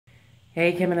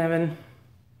Hey, Kim and Evan.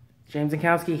 James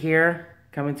Zankowski here,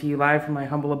 coming to you live from my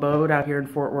humble abode out here in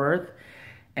Fort Worth.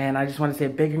 And I just want to say a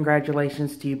big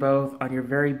congratulations to you both on your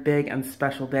very big and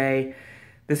special day.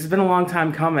 This has been a long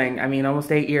time coming. I mean,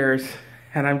 almost 8 years.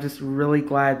 And I'm just really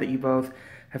glad that you both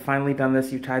have finally done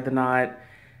this. You tied the knot,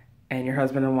 and you're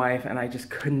husband and wife. And I just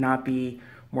could not be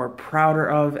more prouder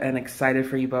of and excited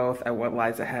for you both at what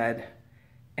lies ahead.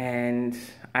 And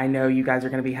I know you guys are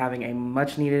going to be having a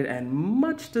much needed and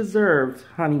much deserved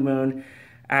honeymoon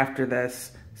after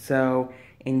this. So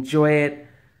enjoy it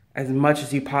as much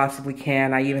as you possibly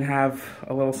can. I even have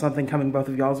a little something coming both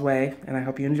of y'all's way, and I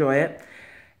hope you enjoy it.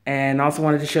 And also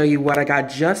wanted to show you what I got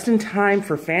just in time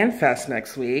for FanFest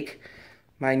next week.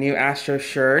 My new Astro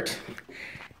shirt.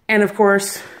 And of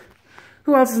course,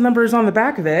 who else's number is on the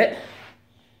back of it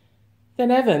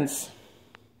than Evan's?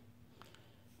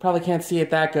 Probably can't see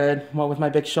it that good, what with my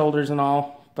big shoulders and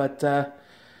all. But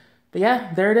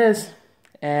yeah, there it is.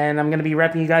 And I'm going to be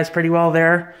repping you guys pretty well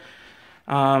there.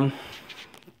 Because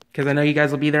I know you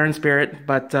guys will be there in spirit.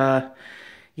 But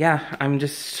yeah, I'm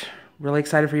just really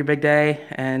excited for your big day.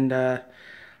 And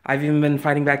I've even been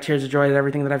fighting back tears of joy at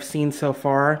everything that I've seen so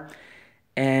far.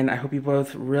 And I hope you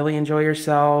both really enjoy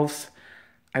yourselves.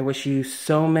 I wish you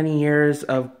so many years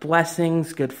of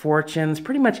blessings, good fortunes,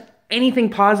 pretty much anything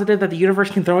positive that the universe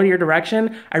can throw in your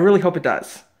direction. I really hope it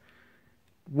does.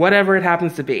 Whatever it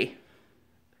happens to be,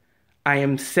 I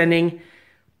am sending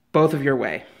both of your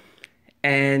way.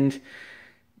 And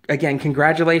again,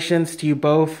 congratulations to you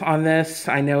both on this.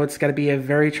 I know it's got to be a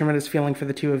very tremendous feeling for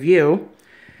the two of you.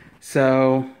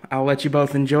 So I'll let you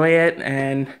both enjoy it.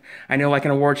 And I know, like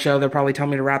an award show, they'll probably tell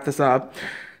me to wrap this up.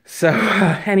 So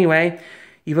anyway,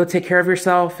 you both take care of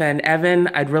yourself. And Evan,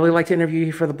 I'd really like to interview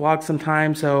you for the blog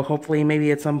sometime. So hopefully maybe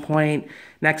at some point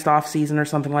next off season or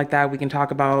something like that, we can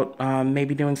talk about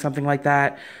maybe doing something like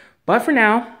that. But for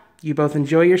now, you both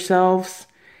enjoy yourselves.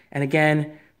 And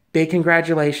again, big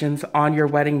congratulations on your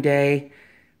wedding day.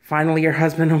 Finally, you're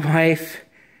husband and wife.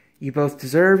 You both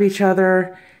deserve each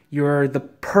other. You're the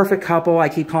perfect couple. I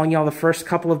keep calling y'all the first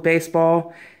couple of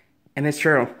baseball. And it's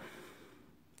true.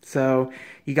 So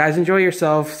you guys enjoy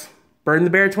yourselves. Bird and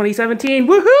the Bear 2017.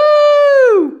 Woohoo!